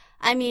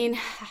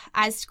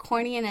 As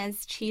corny and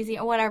as cheesy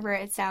or whatever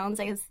it sounds,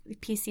 like as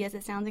PC as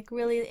it sounds, like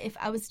really, if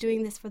I was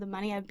doing this for the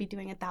money, I'd be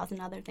doing 1,000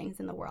 other things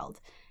in the world.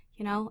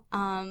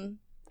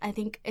 I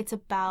think it's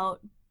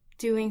about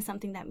doing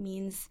something that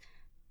means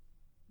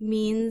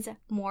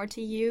more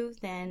to you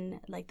than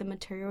like the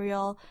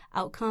material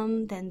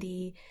outcome, than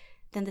the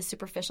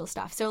superficial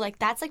stuff. So like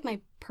that's like my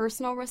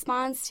personal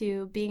response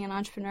to being an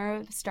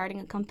entrepreneur, starting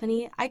a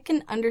company. I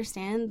can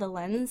understand the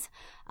lens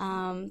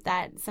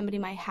that somebody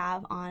might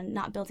have on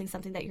not building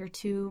something that you're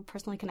too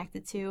personally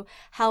connected to.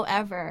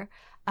 However,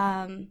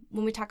 when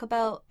we talk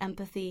about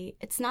empathy,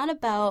 it's not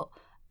about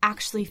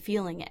actually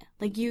feeling it.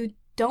 Like you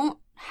don't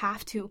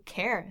have to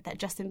care that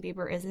Justin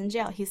Bieber is in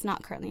jail. He's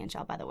not currently in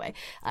jail, by the way.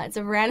 It's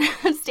a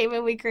random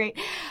statement we create.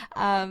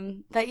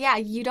 But yeah,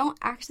 you don't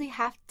actually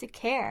have to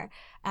care.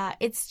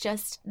 It's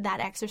just that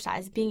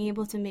exercise, being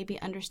able to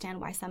maybe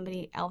understand why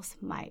somebody else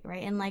might,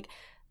 right? And like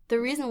the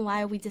reason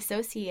why we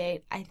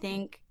dissociate, I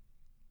think,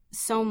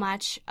 so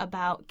much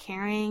about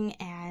caring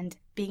and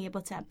being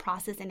able to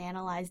process and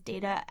analyze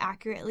data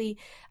accurately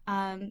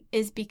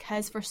is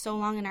because for so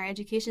long in our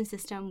education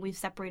system, we've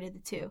separated the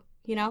two.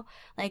 You know,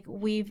 like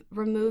we've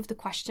removed the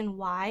question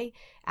why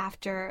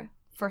after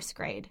first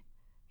grade.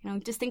 You know,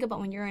 just think about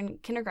when you're in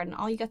kindergarten,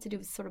 all you got to do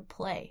is sort of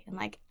play and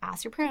like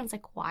ask your parents,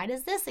 like, why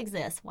does this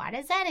exist? Why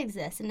does that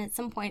exist? And at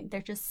some point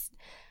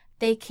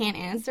they can't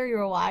answer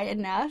your why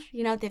enough.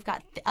 You know, they've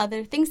got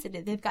other things to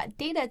do. They've got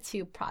data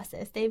to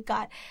process. They've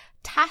got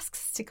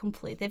tasks to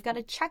complete. They've got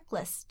a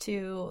checklist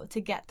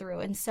to get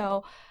through. And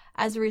so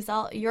as a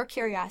result, your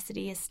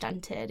curiosity is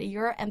stunted,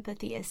 your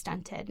empathy is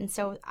stunted. And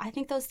so I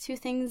think those two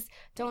things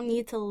don't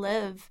need to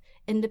live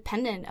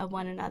independent of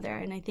one another.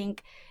 And I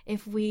think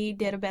if we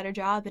did a better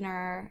job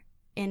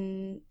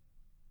in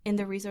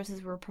the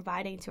resources we're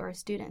providing to our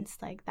students,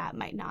 like that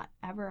might not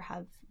ever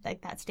have,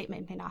 like that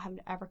statement may not have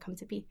ever come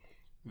to be.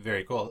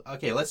 Very cool.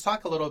 Okay, let's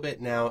talk a little bit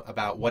now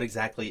about what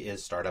exactly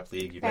is Startup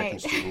League. You've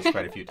mentioned students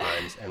quite a few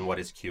times, and what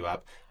is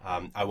QUp.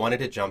 I wanted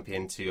to jump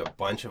into a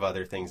bunch of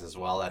other things as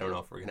well. I don't know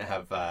if we're going to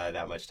have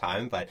that much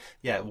time, but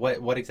yeah,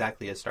 what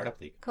exactly is Startup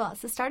League? Cool.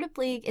 So Startup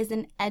League is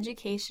an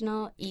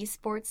educational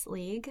esports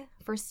league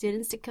for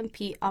students to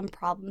compete on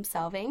problem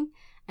solving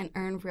and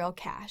earn real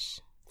cash.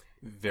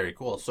 Very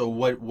cool. So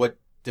what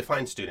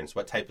define students,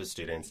 what type of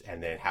students,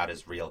 and then how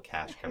does real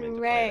cash come into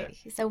play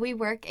there? So we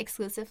work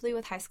exclusively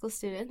with high school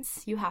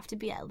students. You have to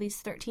be at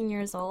least 13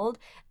 years old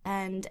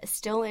and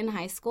still in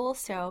high school.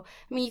 So,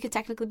 I mean, you could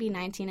technically be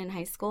 19 in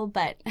high school,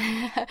 but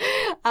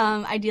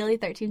ideally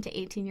 13 to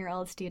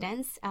 18-year-old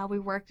students. We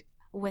work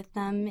with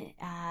them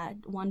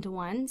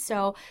one-to-one.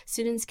 So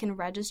students can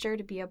register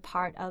to be a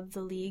part of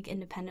the league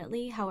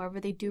independently. However,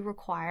 they do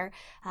require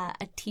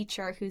a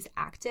teacher who's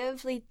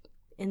actively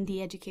in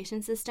the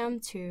education system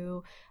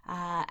to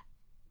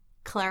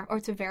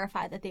to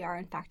verify that they are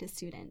in fact a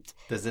student.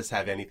 Does this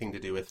have anything to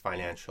do with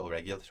financial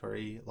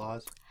regulatory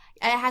laws?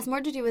 It has more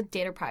to do with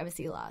data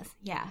privacy laws.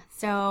 Yeah.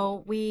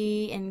 So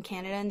we in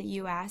Canada and the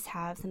US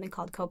have something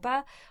called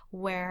COPPA,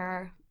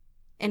 where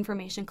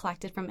information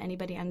collected from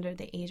anybody under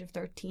the age of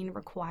 13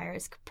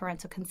 requires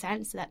parental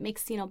consent. So that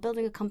makes,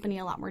 building a company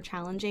a lot more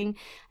challenging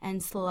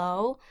and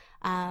slow.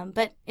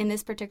 But in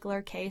this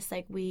particular case,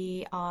 like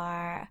we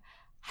are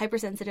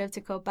hypersensitive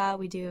to COPPA.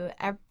 We do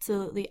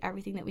absolutely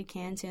everything that we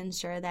can to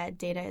ensure that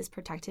data is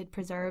protected,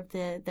 preserved.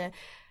 The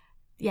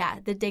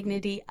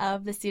dignity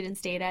of the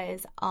student's data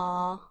is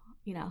all,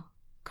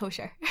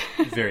 kosher.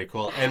 Very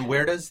cool. And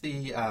where does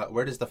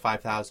the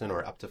 5,000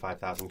 or up to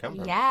 5,000 come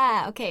from?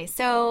 Yeah. Okay.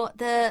 So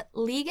the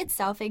league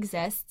itself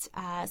exists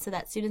so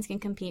that students can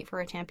compete for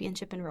a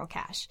championship in real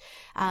cash.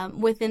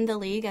 Within the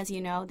league, as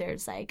you know,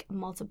 there's like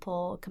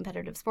multiple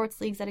competitive sports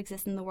leagues that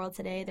exist in the world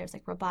today. There's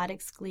like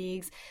robotics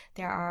leagues.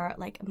 There are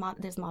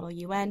there's Model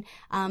UN,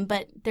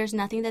 but there's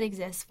nothing that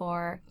exists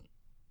for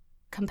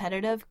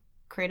competitive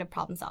creative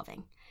problem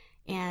solving.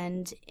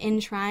 And in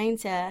trying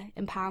to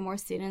empower more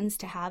students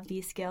to have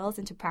these skills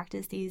and to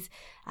practice these,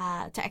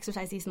 to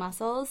exercise these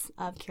muscles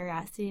of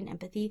curiosity and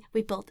empathy,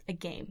 we built a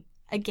game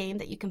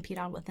that you compete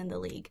on within the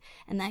league.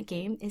 And that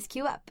game is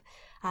QUp.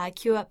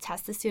 QUp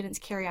tests the students'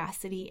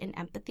 curiosity and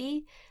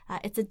empathy.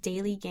 It's a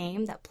daily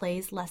game that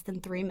plays less than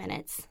 3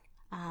 minutes,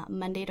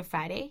 Monday to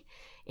Friday.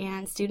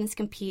 And students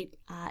compete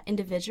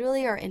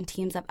individually or in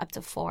teams of up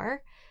to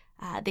 4.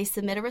 They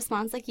submit a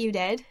response like you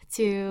did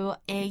to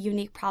a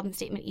unique problem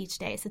statement each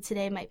day. So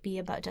today might be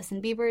about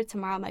Justin Bieber.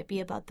 Tomorrow might be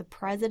about the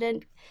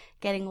president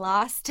getting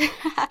lost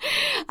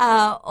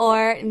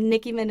or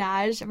Nicki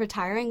Minaj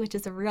retiring, which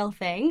is a real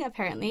thing,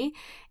 apparently.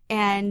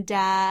 And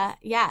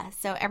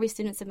so every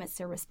student submits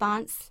their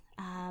response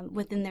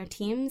within their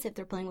teams. If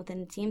they're playing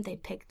within a team, they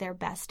pick their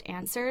best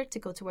answer to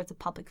go towards a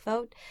public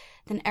vote.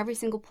 Then every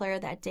single player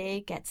that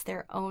day gets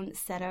their own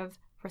set of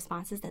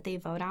responses that they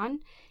vote on.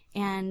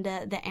 And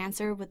the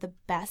answer with the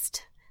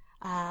best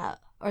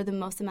or the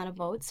most amount of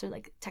votes, or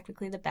like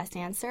technically the best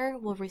answer,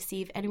 will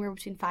receive anywhere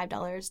between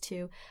 $5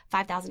 to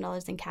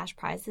 $5,000 in cash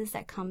prizes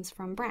that comes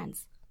from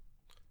brands.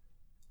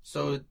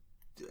 So,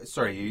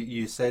 sorry,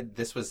 you said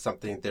this was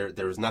something,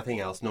 there was nothing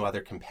else, no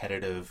other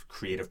competitive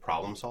creative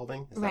problem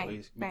solving? Is that what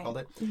you called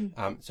it?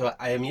 Mm-hmm. So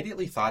I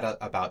immediately thought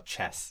about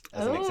chess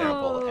as an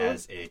example,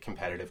 as a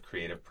competitive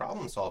creative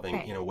problem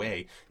solving in a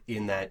way,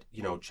 in that,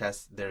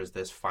 chess, there's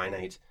this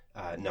finite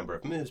number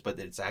of moves, but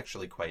it's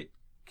actually quite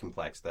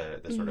complex,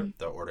 the sort of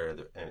the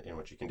order in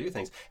which you can do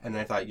things. And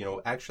I thought,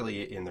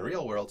 actually in the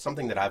real world,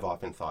 something that I've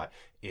often thought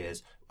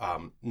is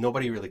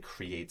nobody really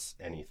creates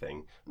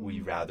anything. We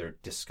rather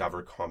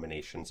discover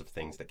combinations of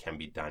things that can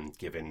be done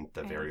given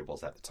the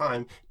variables at the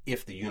time.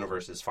 If the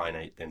universe is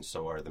finite, then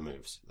so are the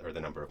moves, or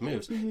the number of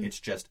moves. It's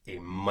just a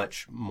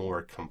much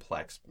more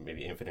complex,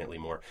 maybe infinitely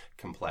more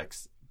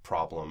complex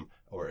problem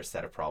or a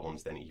set of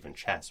problems than even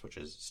chess, which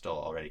is still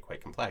already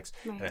quite complex.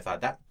 Right. And I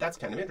thought that's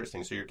kind of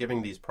interesting. So you're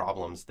giving these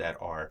problems that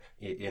are,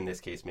 in this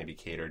case, maybe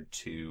catered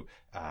to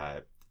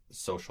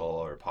social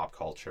or pop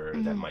culture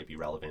that might be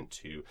relevant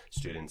to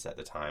students at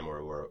the time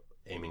or were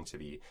aiming to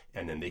be,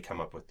 and then they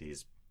come up with the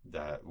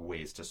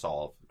ways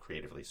to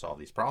creatively solve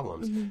these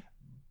problems.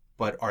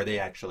 But are they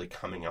actually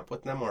coming up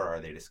with them, or are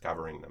they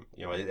discovering them?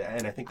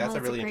 And I think that's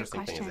a really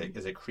interesting thing.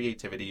 Is it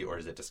creativity or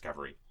is it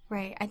discovery?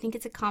 Right. I think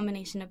it's a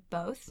combination of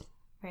both.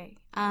 Right.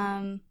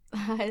 I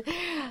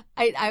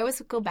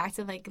always go back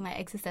to like my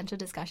existential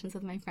discussions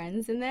with my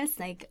friends in this.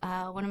 Like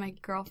one of my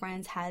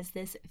girlfriends has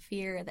this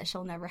fear that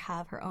she'll never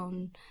have her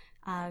own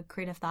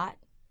creative thought.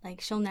 Like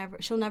she'll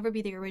never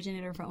be the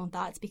originator of her own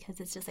thoughts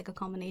because it's just like a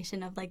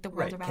combination of like the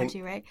world around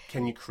you, right?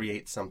 Can you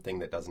create something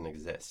that doesn't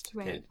exist?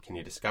 Right. Can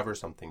you discover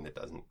something that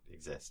doesn't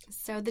exist?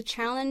 So the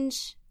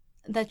challenge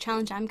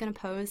I'm going to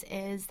pose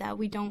is that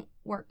we don't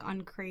work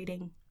on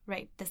creating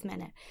right this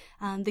minute.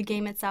 The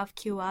game itself,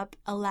 Queue Up,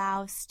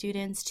 allows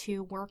students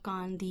to work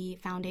on the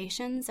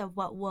foundations of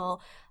what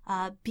will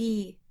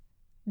be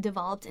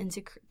developed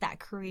into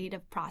that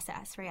creative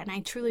process, right? And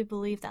I truly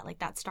believe that like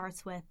that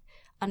starts with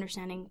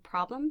understanding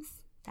problems.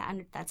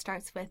 That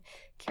starts with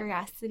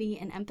curiosity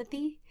and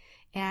empathy.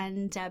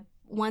 And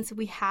once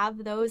we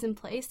have those in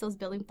place, those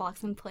building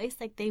blocks in place,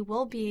 like they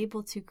will be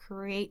able to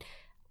create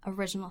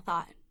original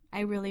thought. I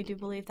really do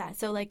believe that.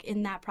 So like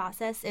in that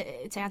process,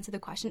 to answer the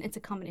question, it's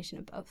a combination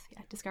of both,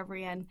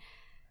 discovery and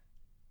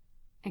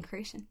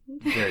creation.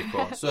 Very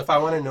cool. So if I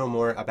want to know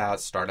more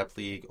about Startup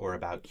League or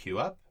about Queue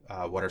Up,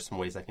 what are some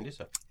ways I can do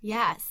so?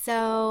 Yeah,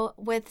 so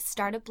with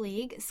Startup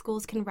League,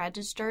 schools can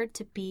register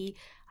to be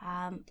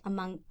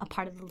among a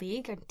part of the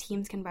league, or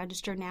teams can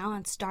register now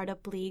on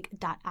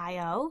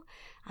startupleague.io.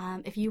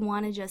 If you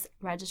want to just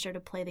register to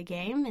play the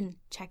game and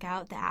check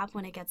out the app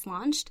when it gets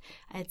launched,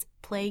 it's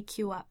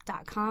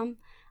playqueup.com.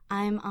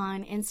 I'm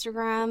on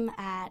Instagram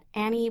at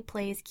Annie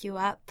Plays Queue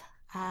Up.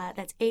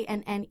 That's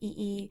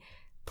ANNEE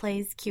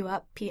Plays Queue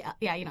Up.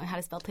 Yeah, you know how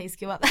to spell Plays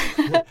Queue Up.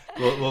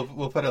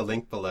 We'll put a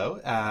link below.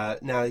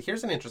 Now,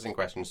 here's an interesting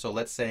question. So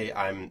let's say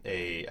I'm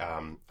a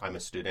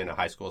student, a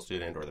high school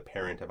student, or the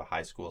parent of a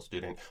high school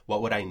student.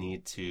 What would I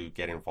need to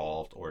get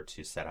involved or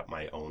to set up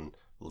my own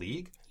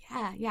league?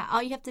 Yeah.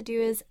 All you have to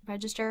do is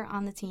register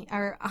on the team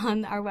or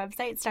on our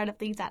website,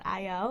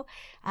 startupleague.io.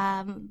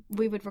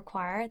 We would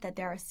require that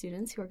there are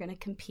students who are going to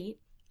compete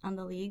on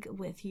the league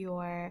with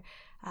your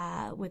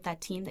with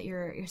that team that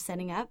you're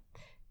setting up.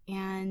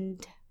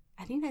 And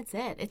I think that's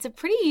it. It's a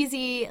pretty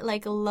easy,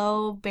 like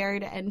low barrier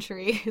to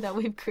entry that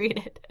we've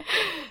created.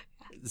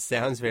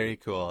 Sounds very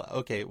cool.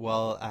 Okay,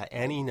 well,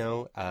 Annie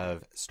Ngo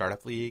of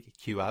Startup League,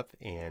 Queue Up,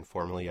 and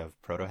formerly of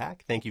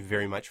ProtoHack, thank you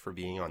very much for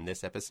being on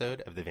this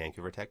episode of the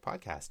Vancouver Tech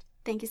Podcast.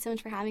 Thank you so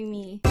much for having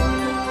me.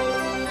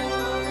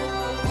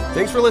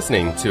 Thanks for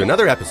listening to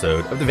another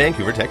episode of the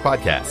Vancouver Tech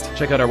Podcast.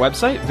 Check out our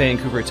website,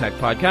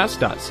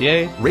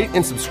 vancouvertechpodcast.ca. Rate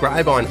and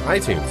subscribe on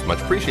iTunes.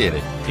 Much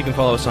appreciated. You can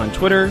follow us on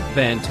Twitter,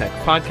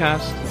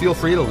 VanTechPodcast. Feel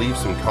free to leave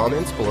some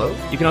comments below.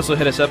 You can also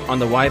hit us up on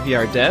the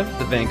YVR Dev,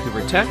 the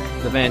Vancouver Tech,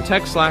 the Van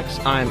Tech Slacks.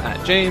 I'm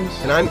at James.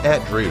 And I'm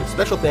at Drew.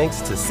 Special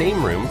thanks to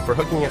Same Room for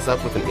hooking us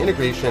up with an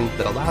integration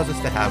that allows us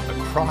to have a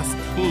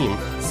cross-team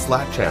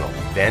Slack channel,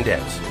 Van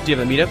Devs. Do you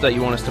have a meetup that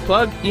you want us to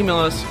plug? Email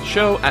us,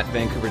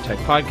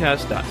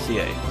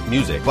 show@vancouvertechpodcast.ca.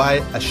 Music by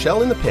A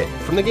Shell in the Pit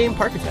from the game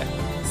Parkitect.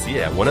 See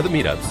you at one of the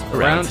meetups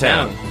around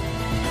town.